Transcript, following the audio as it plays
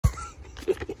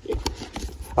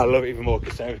I love it even more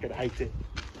because Sarah's going to hate it.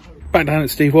 Back down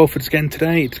at Steve Walford's again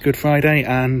today. It's Good Friday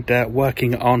and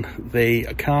working on the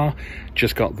car.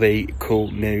 Just got the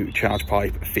cool new charge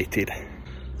pipe fitted.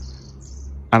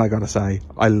 And I gotta say,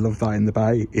 I love that in the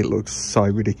bay. It looks so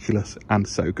ridiculous and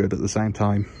so good at the same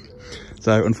time.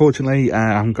 So unfortunately, I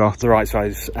haven't got the right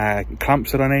size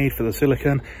clamps that I need for the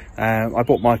silicone. I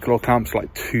bought Michael clamps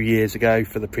like 2 years ago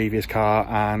for the previous car,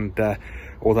 and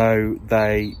although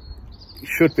they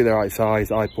should be the right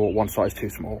size, I bought one size too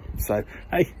small. So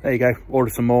hey, there you go, order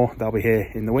some more, they'll be here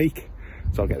in the week,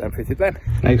 so I'll get them fitted then.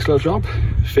 Next little job,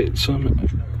 fit some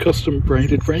custom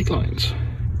braided brake lines.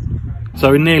 So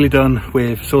we're nearly done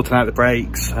with sorting out the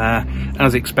brakes.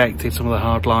 As expected, some of the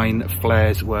hardline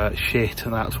flares were shit,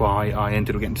 and that's why I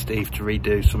ended up getting Steve to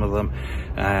redo some of them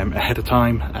ahead of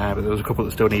time, but there was a couple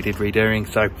that still needed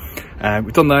redoing. So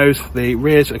we've done those. The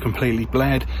rears are completely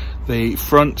bled, the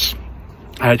fronts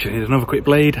just need another quick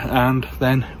bleed, and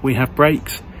then we have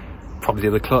brakes, probably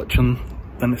do the clutch, and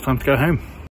then it's time to go home.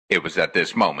 It was at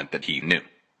this moment that he knew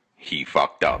he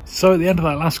fucked up. So at the end of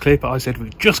that last clip, I said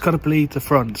we've just got to bleed the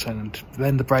fronts and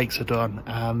then the brakes are done,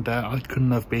 and I couldn't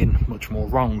have been much more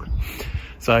wrong.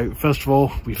 So first of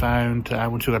all, we found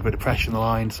once we got a bit of pressure in the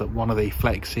lines that one of the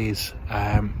flexes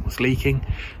was leaking,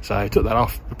 so I took that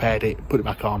off, repaired it, put it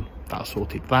back on. That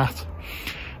sorted that.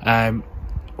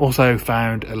 Also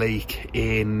found a leak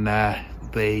in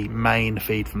the main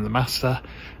feed from the master.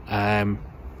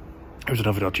 It was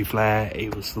another dodgy flare.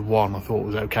 It was the one I thought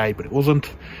was okay, but it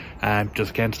wasn't.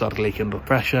 Just again started leaking under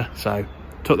pressure, so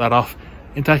took that off.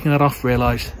 In taking that off,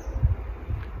 realised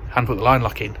hadn't put the line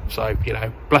lock in, so you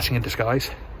know, blessing in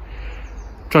disguise.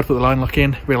 Tried to put the line lock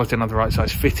in, realised I didn't have the right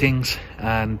size fittings,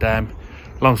 and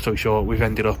long story short, we've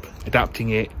ended up adapting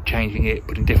it, changing it,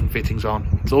 putting different fittings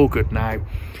on. It's all good now.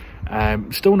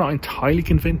 Still not entirely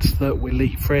convinced that we're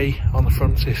leak free on the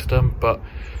front system, but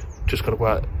just got to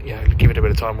work, you know, give it a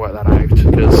bit of time, work that out,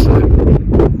 because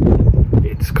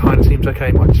it kind of seems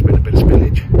okay. Might just been a bit of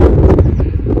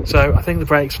spillage. So I think the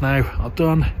brakes now are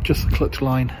done, just the clutch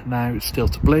line now is still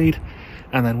to bleed,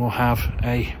 and then we'll have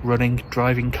a running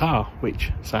driving car,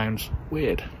 which sounds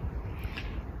weird,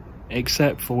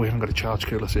 except for we haven't got a charge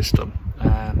cooler system.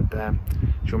 And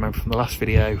if you remember from the last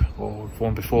video or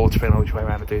one before, depending on which way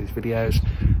around I do these videos,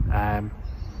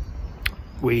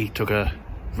 we took a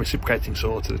reciprocating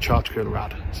saw to the charge cooler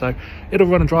rad, so it'll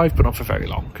run and drive, but not for very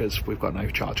long because we've got no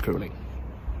charge cooling.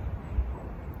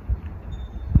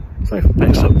 So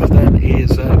next up then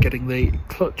is getting the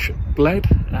clutch bled,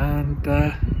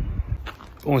 and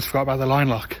almost forgot about the line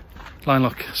lock. Line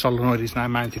lock solenoid is now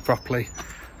mounted properly,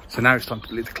 so now it's time to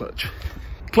bleed the clutch.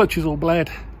 Clutch is all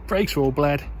bled, brakes are all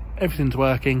bled, everything's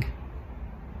working.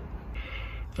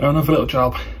 So another little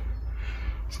job,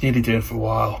 it's nearly doing for a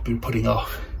while, been putting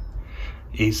off,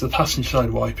 is the passenger side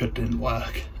wiper didn't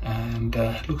work, and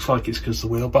looks like it's because the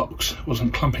wheel box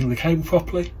wasn't clamping the cable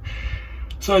properly.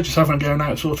 So I just haven't gone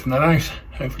out sorting that out.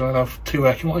 Hopefully I'll have 2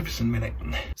 working wipers in a minute.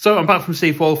 So I'm back from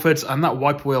Steve Walford's, and that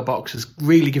wiper wheel box has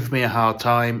really given me a hard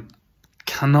time.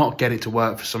 Cannot get it to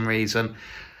work for some reason.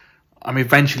 I'm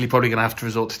eventually probably going to have to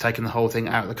resort to taking the whole thing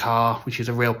out of the car, which is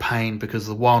a real pain because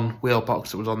the one wheel box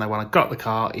that was on there when I got the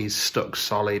car is stuck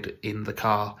solid in the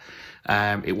car.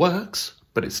 It works,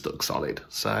 but it's stuck solid.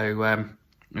 So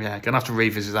yeah, gonna have to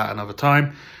revisit that another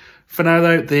time. For now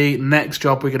though, the next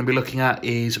job we're going to be looking at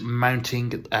is mounting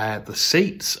the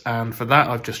seats, and for that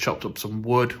I've just chopped up some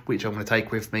wood which I'm going to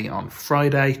take with me on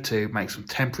Friday to make some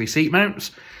temporary seat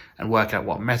mounts and work out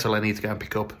what metal I need to go and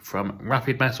pick up from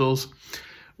Rapid Metals.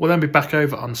 We'll then be back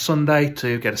over on Sunday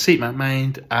to get a seat mount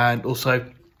made and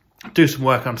also do some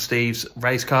work on Steve's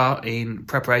race car in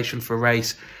preparation for a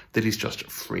race that is just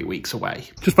 3 weeks away.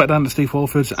 Just back down to Steve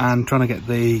Walford's and trying to get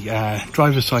the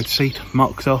driver's side seat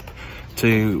mocked up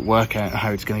to work out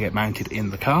how it's going to get mounted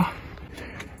in the car.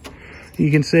 You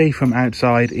can see from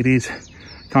outside it is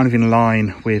kind of in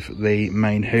line with the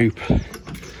main hoop,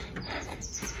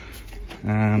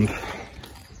 and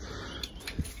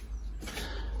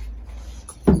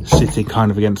sitting kind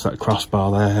of against that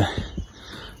crossbar there,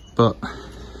 but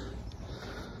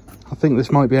I think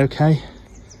this might be okay.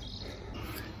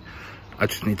 I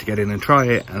just need to get in and try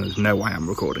it, and there's no way I'm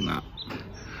recording that.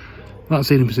 That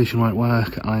seating position won't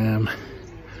work. I am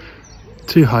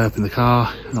too high up in the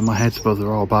car and my head's above the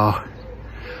roll bar,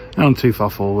 and I'm too far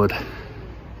forward,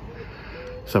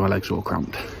 so my legs are all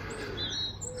cramped.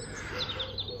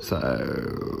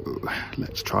 So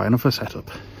let's try another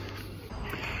setup.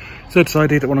 So I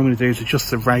decided that what I'm going to do is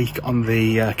adjust the rake on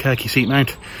the Kirky seat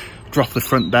mount, drop the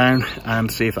front down and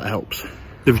see if that helps.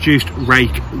 The reduced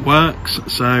rake works,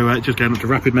 so just going up to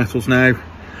Rapid Metals now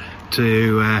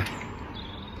to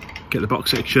get the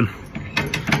box section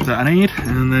that I need,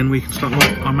 and then we can start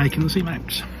work on making the seat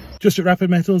mounts. Just at Rapid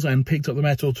Metals and picked up the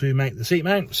metal to make the seat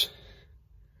mounts.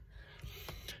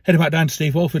 Heading back down to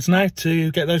Steve Walford's now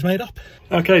to get those made up.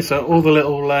 Okay, so all the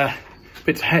little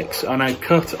bits of hex are now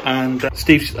cut, and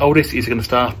Steve's oldest is going to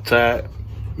start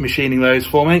machining those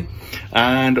for me,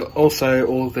 and also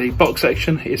all the box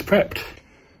section is prepped.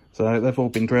 So they've all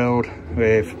been drilled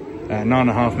with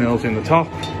 9.5 mils in the top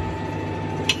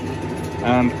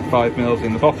and 5 mils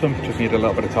in the bottom. Just need a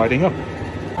little bit of tidying up.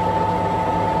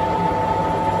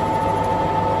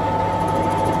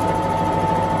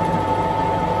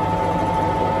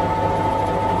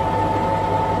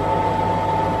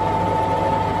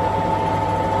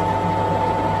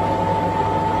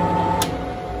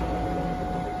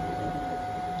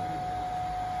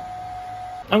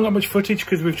 I haven't got much footage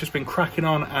because we've just been cracking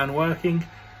on and working.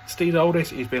 Steve's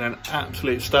oldest, he's been an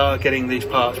absolute star getting these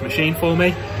parts machined for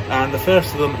me, and the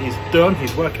first of them is done.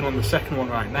 He's working on the second one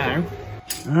right now,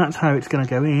 and that's how it's going to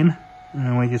go in,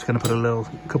 and we're just going to put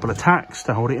a couple of tacks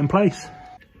to hold it in place.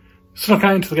 Snuck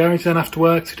out into the garage then after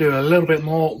work to do a little bit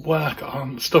more work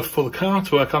on stuff for the car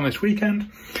to work on this weekend.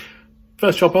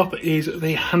 First job up is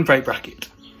the handbrake bracket.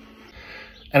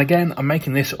 And again, I'm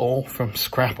making this all from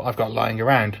scrap I've got lying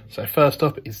around. So first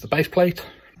up is the base plate,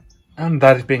 and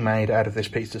that is being made out of this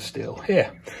piece of steel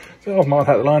here. So I've marked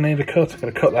out the line I need to cut. I'm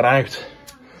going to cut that out.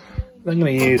 Then I'm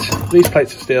going to use these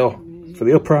plates of steel for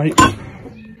the upright,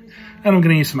 and I'm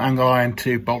going to use some angle iron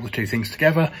to bolt the two things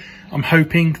together. I'm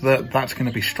hoping that that's going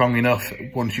to be strong enough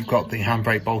once you've got the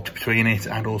handbrake bolted between it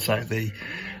and also the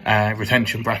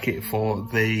retention bracket for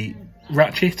the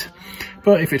ratchet.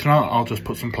 But if it's not, I'll just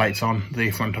put some plates on the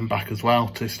front and back as well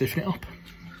to stiffen it up.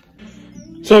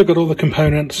 So I've got all the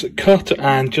components cut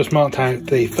and just marked out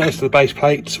the first of the base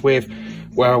plates with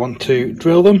where I want to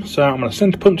drill them. So I'm going to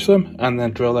centre punch them and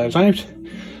then drill those out.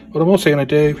 What I'm also going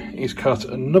to do is cut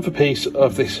another piece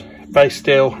of this base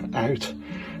steel out,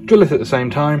 drill it at the same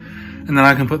time, and then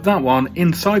I can put that one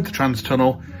inside the trans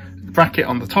tunnel, the bracket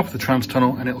on the top of the trans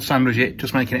tunnel, and it'll sandwich it,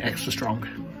 just making it extra strong.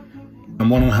 I'm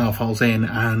 1.5 holes in,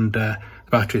 and the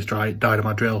battery's died on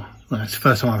my drill. Well, it's the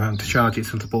first time I've had to charge it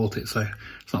since I bought it, so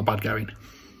it's not bad going.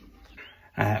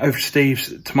 Over to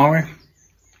Steve's tomorrow,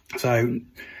 so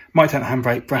might take the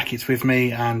handbrake brackets with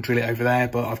me and drill it over there,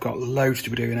 but I've got loads to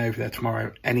be doing over there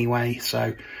tomorrow anyway,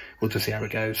 so we'll just see how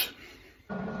it goes.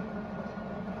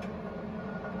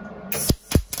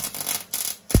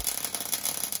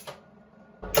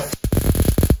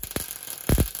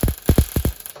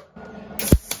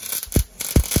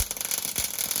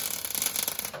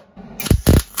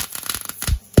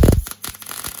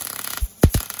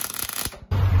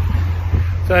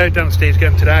 So down at Steve's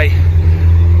again today,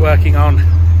 working on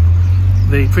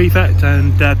the Prefect,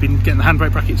 and been getting the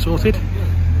handbrake bracket sorted.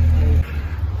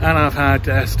 And I've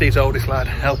had Steve's oldest lad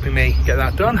helping me get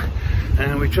that done,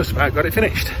 and we've just about got it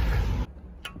finished.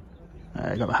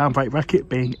 Got the handbrake bracket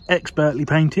being expertly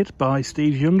painted by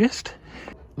Steve's youngest.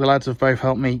 The lads have both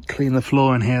helped me clean the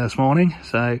floor in here this morning,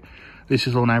 so this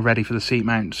is all now ready for the seat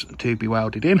mounts to be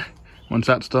welded in. Once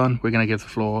that's done, we're going to give the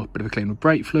floor a bit of a clean with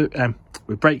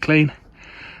brake clean.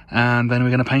 And then we're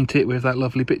going to paint it with that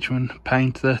lovely bitumen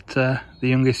paint that the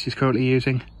youngest is currently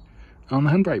using on the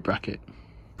handbrake bracket.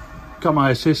 Got my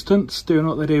assistants doing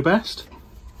what they do best,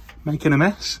 making a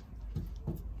mess.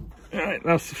 Right,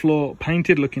 that's the floor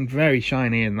painted, looking very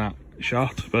shiny in that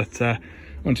shot, but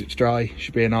once it's dry, it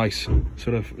should be a nice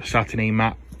sort of satiny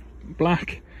matte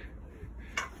black.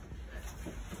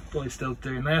 Boys still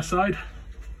doing their side.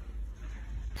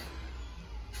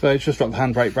 So it's just got the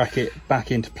handbrake bracket back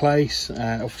into place.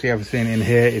 Obviously everything in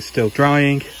here is still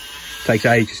drying. Takes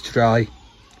ages to dry.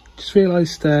 Just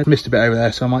realised missed a bit over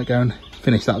there, so I might go and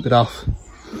finish that bit off.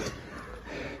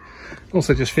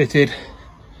 Also just fitted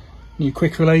new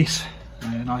quick release, a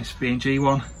nice B&G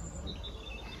one.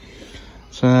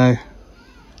 So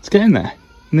it's getting there.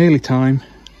 Nearly time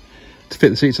to fit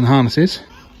the seats and harnesses.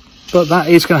 But that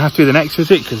is going to have to be the next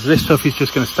visit, because this stuff is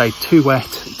just going to stay too wet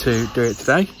to do it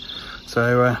today.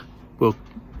 So we'll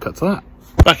cut to that.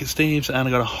 Back at Steve's, and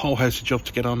I've got a whole host of jobs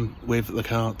to get on with the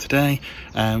car today.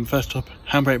 First up,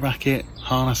 handbrake bracket,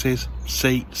 harnesses,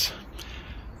 seats,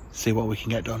 see what we can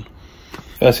get done.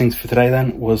 First things for today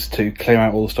then was to clear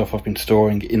out all the stuff I've been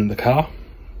storing in the car.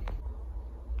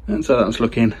 And so that's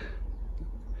looking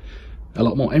a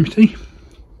lot more empty.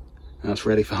 That's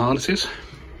ready for harnesses.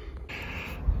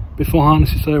 Before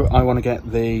harnesses though, I want to get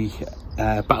the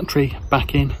battery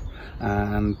back in,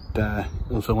 and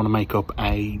also want to make up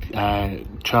a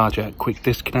charger quick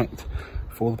disconnect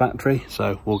for the battery,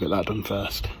 so we'll get that done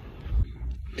first.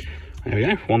 There we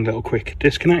go, one little quick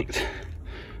disconnect.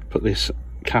 Put this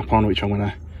cap on, which I'm going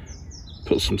to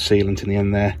put some sealant in the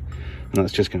end there, and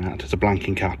that's just going to act as a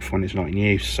blanking cap when it's not in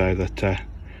use, so that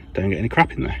don't get any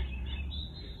crap in there.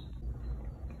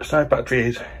 So battery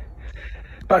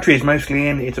is mostly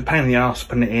in. It's a pain in the arse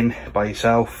putting it in by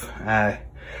yourself.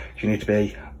 You need to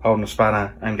be holding a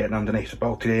spanner and getting underneath to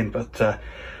bolt it in, but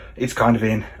it's kind of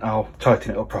in. I'll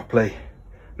tighten it up properly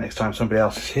next time somebody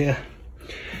else is here.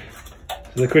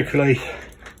 So the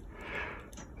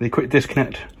quick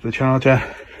disconnect for the charger,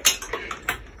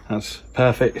 that's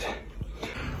perfect.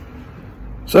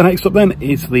 So next up then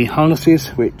is the harnesses,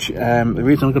 which the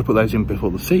reason I'm going to put those in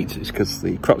before the seats is because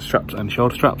the crotch straps and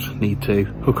shoulder straps need to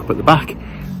hook up at the back. It's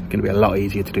going to be a lot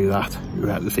easier to do that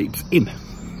without the seats in.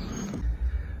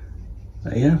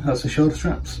 There you go, that's the shoulder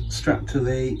straps strapped to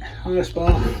the harness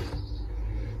bar,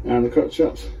 and the crotch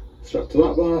straps strapped to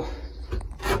that bar.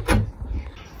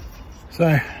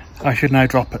 So I should now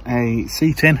drop a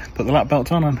seat in, put the lap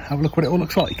belt on, and have a look what it all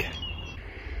looks like.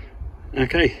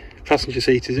 Okay, passenger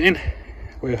seat is in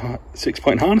with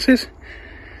 6-point harnesses.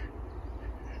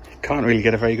 Can't really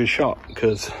get a very good shot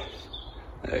because,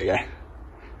 there you go,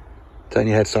 turn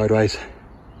your head sideways.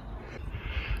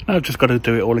 Now I've just got to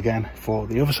do it all again for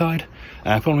the other side.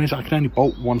 Problem is I can only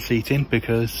bolt one seat in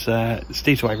because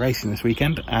Steve's away racing this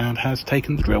weekend and has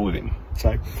taken the drill with him.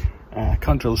 So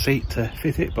can't drill the seat to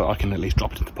fit it, but I can at least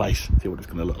drop it into place, see what it's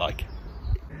going to look like.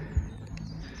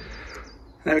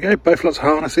 There we go, both lots of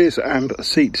harnesses and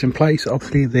seats in place.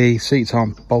 Obviously the seats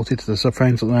aren't bolted to the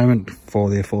subframes at the moment for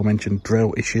the aforementioned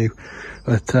drill issue,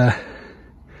 but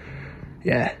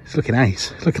yeah, it's looking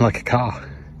ace, it's looking like a car.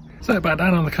 So back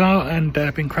down on the car and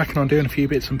been cracking on doing a few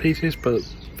bits and pieces, but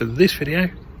for this video,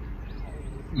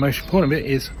 most important bit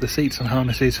is the seats and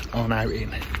harnesses are now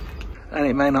in. And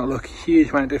it may not look a huge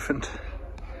amount different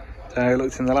to how it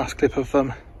looked in the last clip of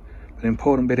them, but the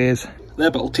important bit is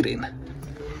they're bolted in.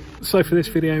 So for this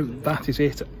video, that is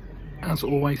it. As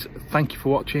always, thank you for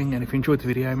watching, and if you enjoyed the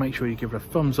video, make sure you give it a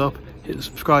thumbs up, hit the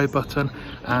subscribe button,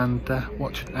 and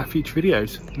watch our future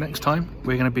videos. Next time,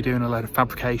 we're going to be doing a load of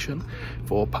fabrication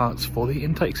for parts for the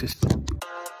intake system.